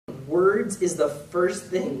words is the first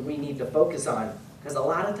thing we need to focus on, because a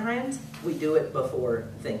lot of times we do it before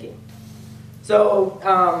thinking.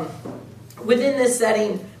 So within this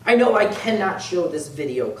setting, I know I cannot show this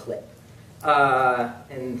video clip.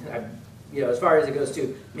 And as far as it goes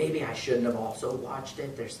to, maybe I shouldn't have also watched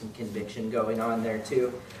it. There's some conviction going on there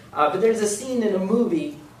too. But there's a scene in a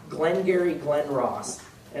movie, Glengarry Glen Ross,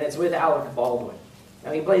 and it's with Alec Baldwin.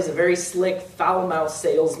 Now he plays a very slick, foul-mouthed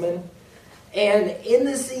salesman. And in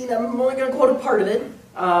this scene, I'm only going to quote a part of it,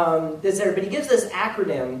 but he gives this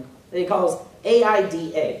acronym that he calls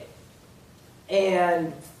AIDA.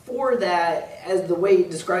 And for that, as the way he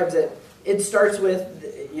describes it, it starts with,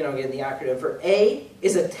 again, the acronym for A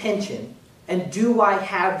is attention, and do I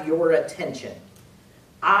have your attention?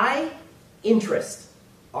 I, interest.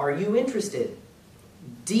 Are you interested?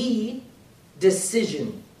 D,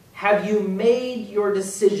 decision. Have you made your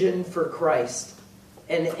decision for Christ?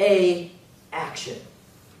 And A, action.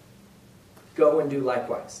 Go and do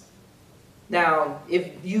likewise. Now, if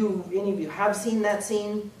any of you have seen that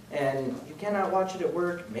scene, and you cannot watch it at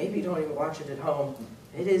work, maybe don't even watch it at home,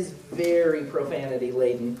 it is very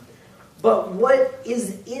profanity-laden. But what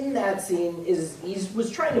is in that scene is he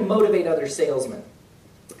was trying to motivate other salesmen.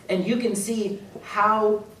 And you can see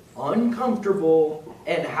how uncomfortable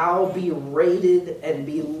and how berated and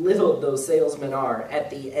belittled those salesmen are at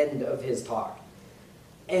the end of his talk.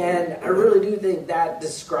 And I really do think that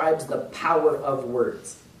describes the power of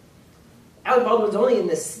words. Alec Baldwin's only in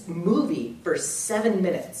this movie for 7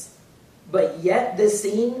 minutes. But yet this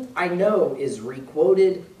scene, I know, is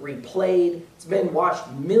re-quoted, replayed. It's been watched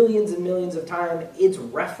millions and millions of times. It's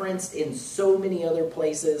referenced in so many other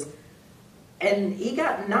places. And he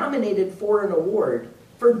got nominated for an award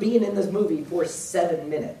for being in this movie for 7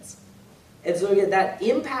 minutes. And so again, that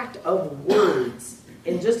impact of words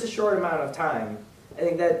in just a short amount of time, I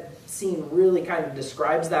think that scene really kind of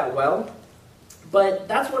describes that well. But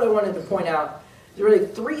that's what I wanted to point out. There are really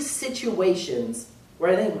 3 situations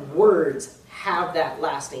where I think words have that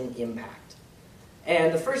lasting impact.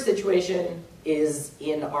 And the first situation is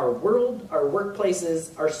in our world, our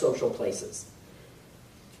workplaces, our social places.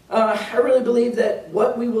 I really believe that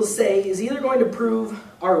what we will say is either going to prove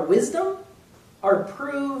our wisdom or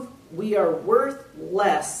prove we are worth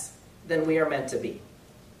less than we are meant to be.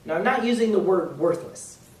 Now, I'm not using the word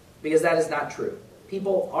worthless, because that is not true.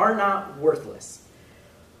 People are not worthless.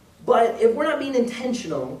 But if we're not being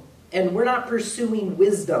intentional and we're not pursuing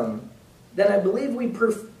wisdom, then I believe we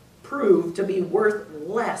prove to be worth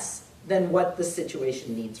less than what the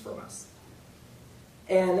situation needs from us.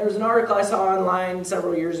 And there's an article I saw online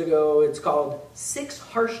several years ago. It's called 6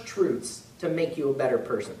 Harsh Truths to Make You a Better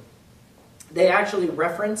Person. They actually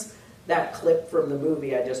reference that clip from the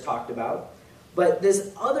movie I just talked about. But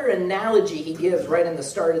this other analogy he gives right in the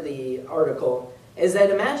start of the article is that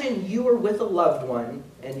imagine you are with a loved one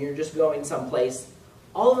and you're just going someplace.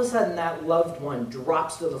 All of a sudden that loved one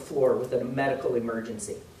drops to the floor with a medical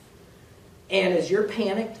emergency. And as you're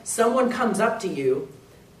panicked, someone comes up to you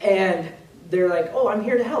and they're like, "Oh, I'm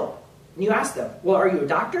here to help." And you ask them, "Well, are you a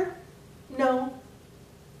doctor?" "No."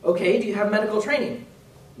 "Okay, do you have medical training?"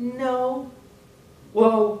 "No."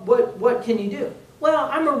 "Well, what can you do?" "Well,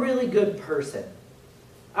 I'm a really good person.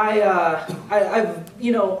 I've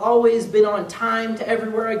always been on time to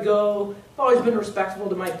everywhere I go. I've always been respectful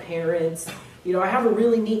to my parents. I have a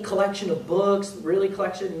really neat collection of books, really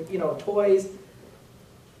collection, of toys."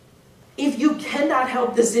 If you cannot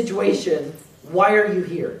help this situation, why are you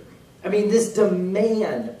here? I mean, this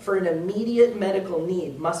demand for an immediate medical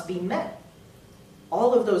need must be met.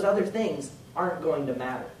 All of those other things aren't going to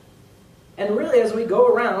matter. And really, as we go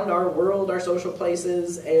around our world, our social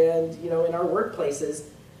places, and, in our workplaces,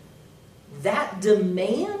 that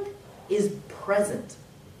demand is present.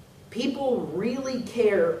 People really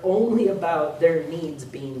care only about their needs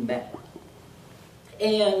being met.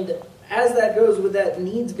 And as that goes with that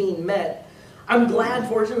needs being met, I'm glad,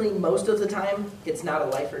 fortunately, most of the time, it's not a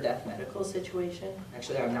life or death medical situation.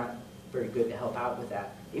 Actually, I'm not very good to help out with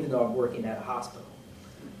that, even though I'm working at a hospital.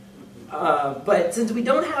 But since we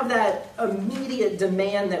don't have that immediate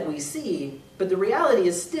demand that we see, but the reality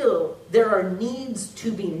is still, there are needs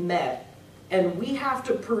to be met, and we have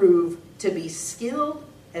to prove to be skilled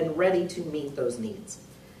and ready to meet those needs.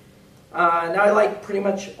 Now, I like pretty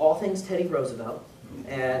much all things Teddy Roosevelt.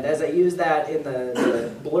 And as I use that in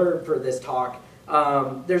the blurb for this talk,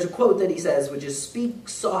 there's a quote that he says, which is, "Speak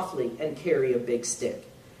softly and carry a big stick."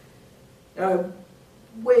 Now,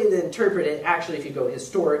 way to interpret it, actually, if you go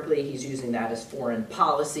historically, he's using that as foreign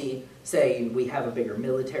policy, saying we have a bigger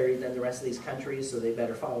military than the rest of these countries, so they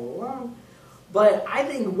better follow along. But I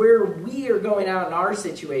think where we are going out in our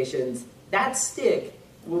situations, that stick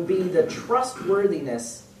will be the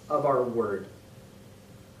trustworthiness of our word.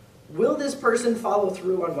 Will this person follow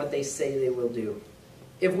through on what they say they will do?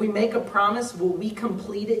 If we make a promise, will we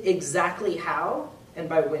complete it exactly how and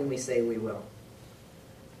by when we say we will?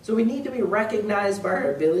 So we need to be recognized by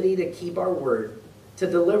our ability to keep our word, to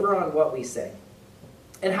deliver on what we say.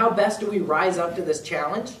 And how best do we rise up to this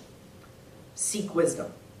challenge? Seek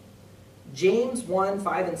wisdom. James 1,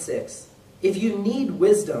 5, and 6. If you need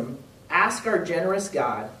wisdom, ask our generous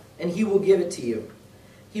God, and he will give it to you.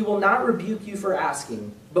 He will not rebuke you for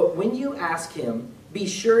asking, but when you ask him, be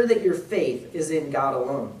sure that your faith is in God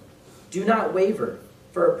alone. Do not waver,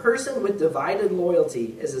 for a person with divided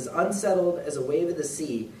loyalty is as unsettled as a wave of the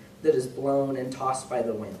sea that is blown and tossed by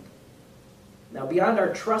the wind. Now, beyond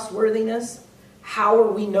our trustworthiness, how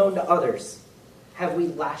are we known to others? Have we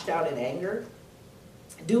lashed out in anger?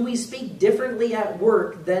 Do we speak differently at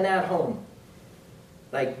work than at home?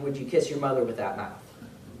 Like, would you kiss your mother with that mouth?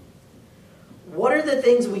 What are the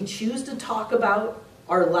things we choose to talk about,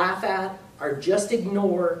 or laugh at, or just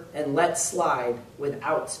ignore and let slide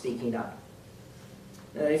without speaking up?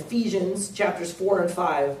 Now, in Ephesians chapters 4 and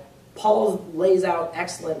 5, Paul lays out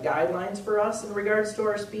excellent guidelines for us in regards to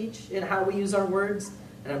our speech and how we use our words.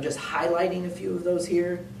 And I'm just highlighting a few of those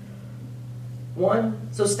here. 1,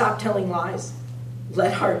 so stop telling lies.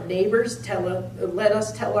 Let us tell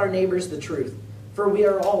our neighbors the truth, for we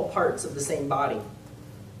are all parts of the same body.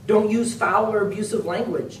 Don't use foul or abusive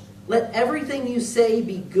language. Let everything you say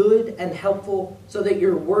be good and helpful, so that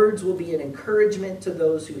your words will be an encouragement to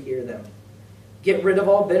those who hear them. Get rid of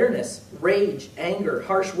all bitterness, rage, anger,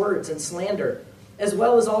 harsh words, and slander, as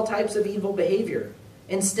well as all types of evil behavior.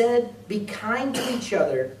 Instead, be kind to each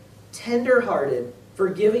other, tender-hearted,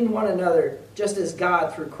 forgiving one another, just as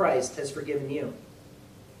God, through Christ, has forgiven you.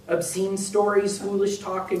 Obscene stories, foolish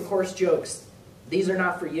talk, and coarse jokes, these are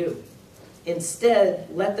not for you. Instead,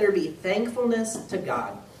 let there be thankfulness to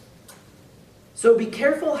God. So be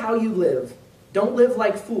careful how you live. Don't live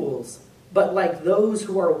like fools, but like those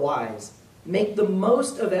who are wise. Make the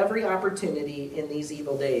most of every opportunity in these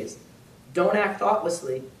evil days. Don't act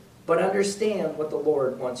thoughtlessly, but understand what the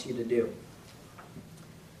Lord wants you to do.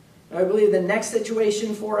 I believe the next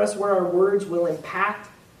situation for us where our words will impact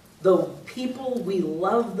the people we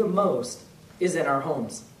love the most is in our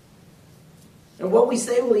homes. And what we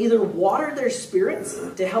say will either water their spirits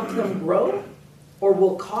to help them grow, or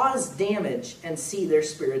will cause damage and see their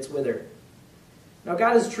spirits wither. Now,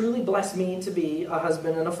 God has truly blessed me to be a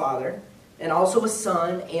husband and a father, and also a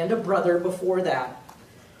son and a brother before that.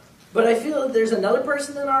 But I feel that there's another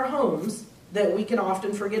person in our homes that we can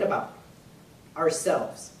often forget about: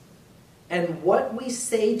 ourselves. And what we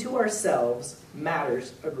say to ourselves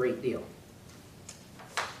matters a great deal.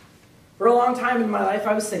 For a long time in my life,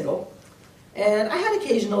 I was single. And I had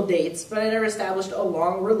occasional dates, but I never established a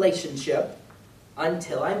long relationship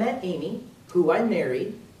until I met Amy, who I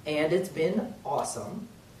married, and it's been awesome.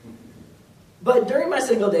 But during my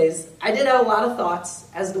single days, I did have a lot of thoughts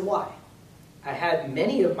as to why. I had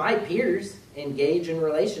many of my peers engage in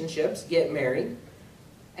relationships, get married,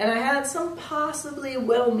 and I had some possibly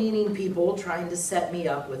well-meaning people trying to set me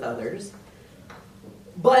up with others.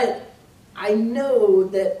 But I know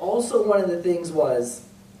that also one of the things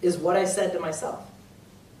is what I said to myself.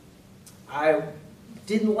 I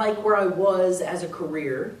didn't like where I was as a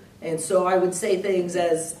career, and so I would say things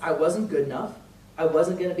as I wasn't good enough, I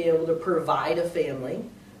wasn't going to be able to provide a family,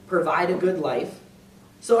 provide a good life,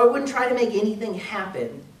 so I wouldn't try to make anything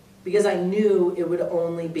happen because I knew it would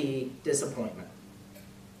only be disappointment.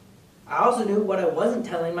 I also knew what I wasn't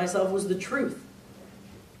telling myself was the truth,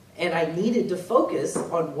 and I needed to focus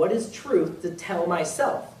on what is truth to tell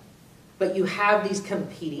myself. But you have these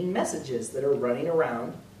competing messages that are running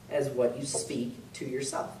around as what you speak to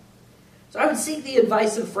yourself. So I would seek the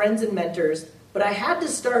advice of friends and mentors, but I had to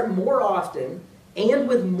start more often and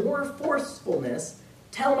with more forcefulness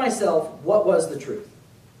tell myself what was the truth.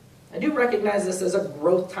 I do recognize this as a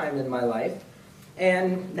growth time in my life,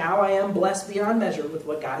 and now I am blessed beyond measure with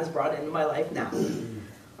what God has brought into my life now.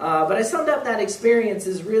 But I summed up that experience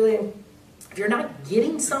as really, if you're not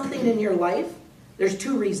getting something in your life, there's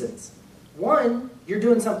 2 reasons. 1, you're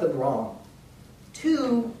doing something wrong.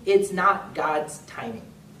 2, it's not God's timing.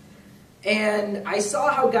 And I saw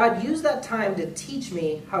how God used that time to teach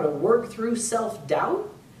me how to work through self-doubt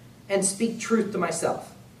and speak truth to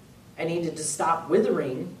myself. I needed to stop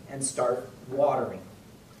withering and start watering.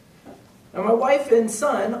 Now, my wife and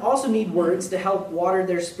son also need words to help water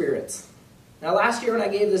their spirits. Now, last year when I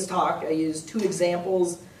gave this talk, I used 2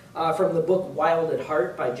 examples from the book Wild at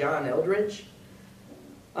Heart by John Eldredge.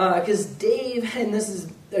 Because Dave, and this is,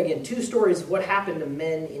 again, 2 stories of what happened to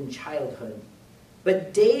men in childhood.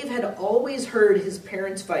 But Dave had always heard his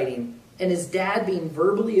parents fighting and his dad being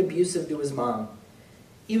verbally abusive to his mom.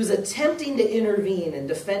 He was attempting to intervene and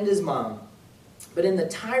defend his mom, but in the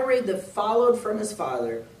tirade that followed from his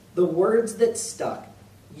father, the words that stuck,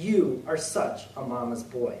 "You are such a mama's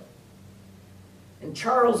boy." And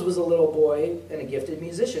Charles was a little boy and a gifted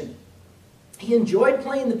musician. He enjoyed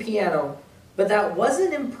playing the piano, but that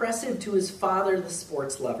wasn't impressive to his father, the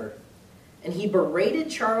sports lover. And he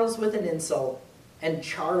berated Charles with an insult, and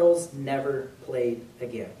Charles never played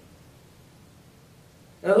again.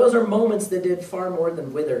 Now, those are moments that did far more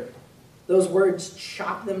than wither. Those words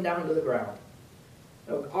chopped them down to the ground.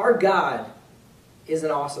 Now, our God is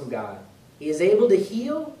an awesome God. He is able to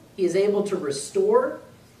heal. He is able to restore.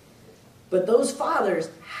 But those fathers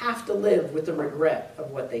have to live with the regret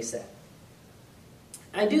of what they said.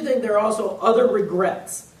 I do think there are also other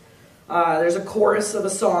regrets. There's a chorus of a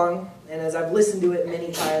song, and as I've listened to it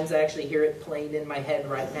many times, I actually hear it playing in my head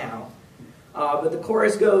right now. But the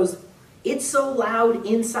chorus goes, "It's so loud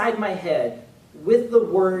inside my head with the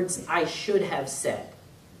words I should have said.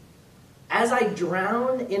 As I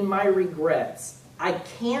drown in my regrets, I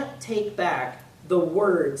can't take back the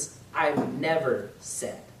words I've never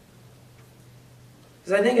said."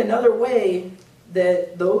 Because I think another way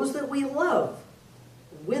that those that we love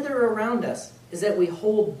wither around us is that we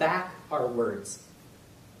hold back our words.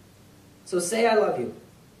 So say I love you.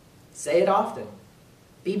 Say it often.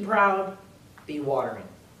 Be proud. Be watering.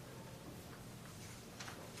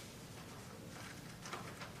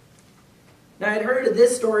 Now, I'd heard of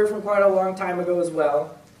this story from quite a long time ago as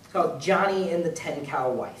well. It's called Johnny and the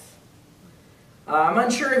 10-Cow Wife. I'm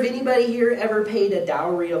unsure if anybody here ever paid a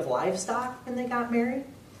dowry of livestock when they got married.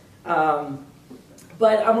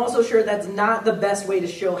 But I'm also sure that's not the best way to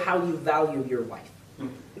show how you value your wife.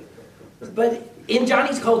 But in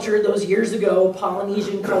Johnny's culture, those years ago,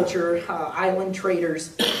 Polynesian culture, island traders,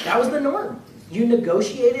 that was the norm. You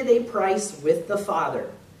negotiated a price with the father,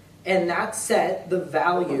 and that set the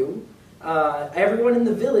value. Everyone in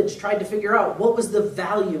the village tried to figure out what was the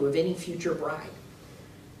value of any future bride.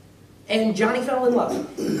 And Johnny fell in love.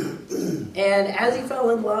 And as he fell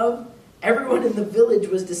in love, everyone in the village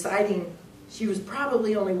was deciding she was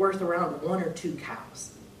probably only worth around 1 or 2 cows.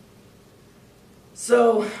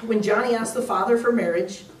 So when Johnny asked the father for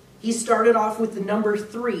marriage, he started off with the number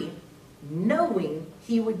 3, knowing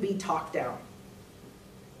he would be talked down.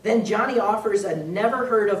 Then Johnny offers a never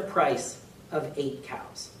heard of price of 8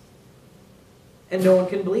 cows. And no one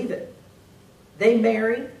can believe it. They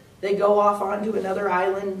marry, they go off onto another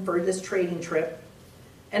island for this trading trip.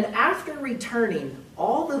 And after returning,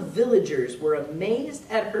 all the villagers were amazed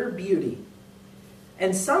at her beauty.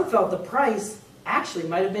 And some felt the price actually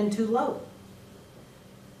might have been too low.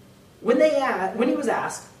 When he was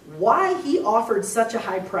asked why he offered such a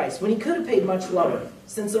high price when he could have paid much lower,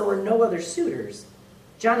 since there were no other suitors,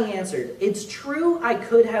 Johnny answered, "It's true I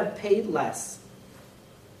could have paid less,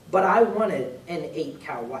 but I wanted an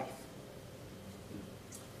 8-cow wife."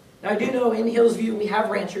 Now, I do know in Hillsview we have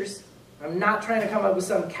ranchers. I'm not trying to come up with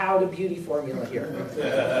some cow to beauty formula here.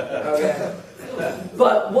 Okay.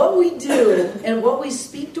 But what we do and what we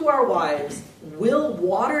speak to our wives will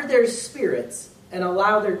water their spirits and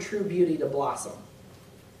allow their true beauty to blossom.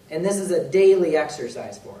 And this is a daily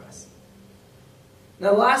exercise for us.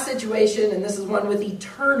 Now, the last situation, and this is one with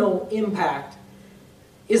eternal impact,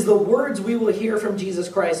 is the words we will hear from Jesus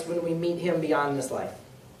Christ when we meet him beyond this life.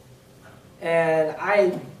 And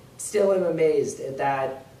I still am amazed at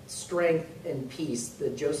that strength and peace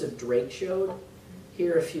that Joseph Drake showed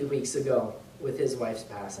here a few weeks ago with his wife's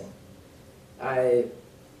passing.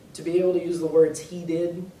 To be able to use the words he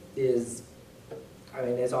did is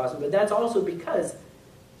awesome. But that's also because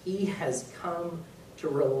he has come to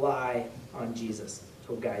rely on Jesus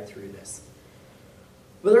to guide through this.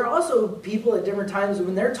 But there are also people at different times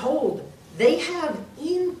when they're told they have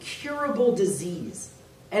incurable disease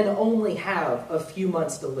and only have a few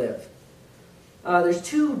months to live. There's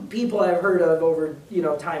 2 people I've heard of over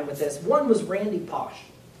time with this. One was Randy Pausch.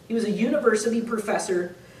 He was a university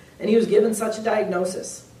professor, and he was given such a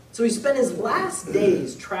diagnosis. So he spent his last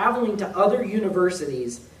days traveling to other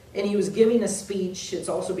universities, and he was giving a speech. It's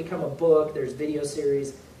also become a book. There's video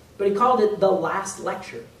series. But he called it The Last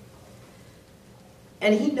Lecture.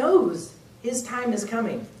 And he knows his time is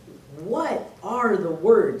coming. What are the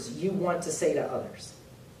words you want to say to others?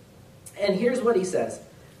 And here's what he says.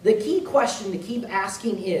 The key question to keep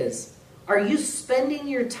asking is, are you spending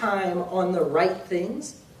your time on the right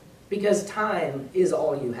things? Because time is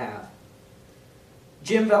all you have.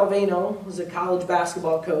 Jim Valvano was a college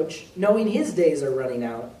basketball coach, knowing his days are running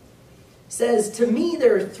out, says, "To me,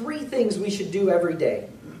 there are 3 things we should do every day.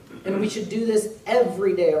 And we should do this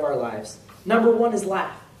every day of our lives. Number 1 is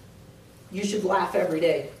laugh. You should laugh every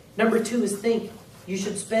day. Number 2 is think. You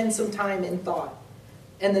should spend some time in thought.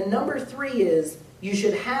 And the number 3 is you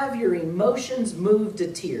should have your emotions moved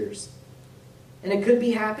to tears. And it could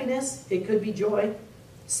be happiness, it could be joy,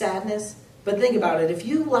 sadness. But think about it. If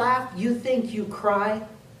you laugh, you think, you cry,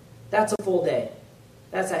 that's a full day.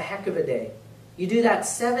 That's a heck of a day. You do that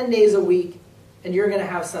 7 days a week, and you're going to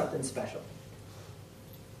have something special.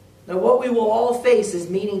 Now, what we will all face is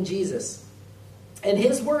meeting Jesus. And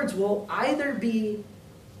his words will either be,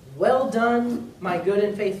 "Well done, my good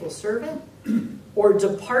and faithful servant," or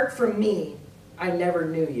 "Depart from me, I never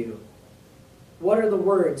knew you." What are the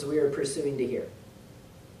words we are pursuing to hear?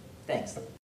 Thanks.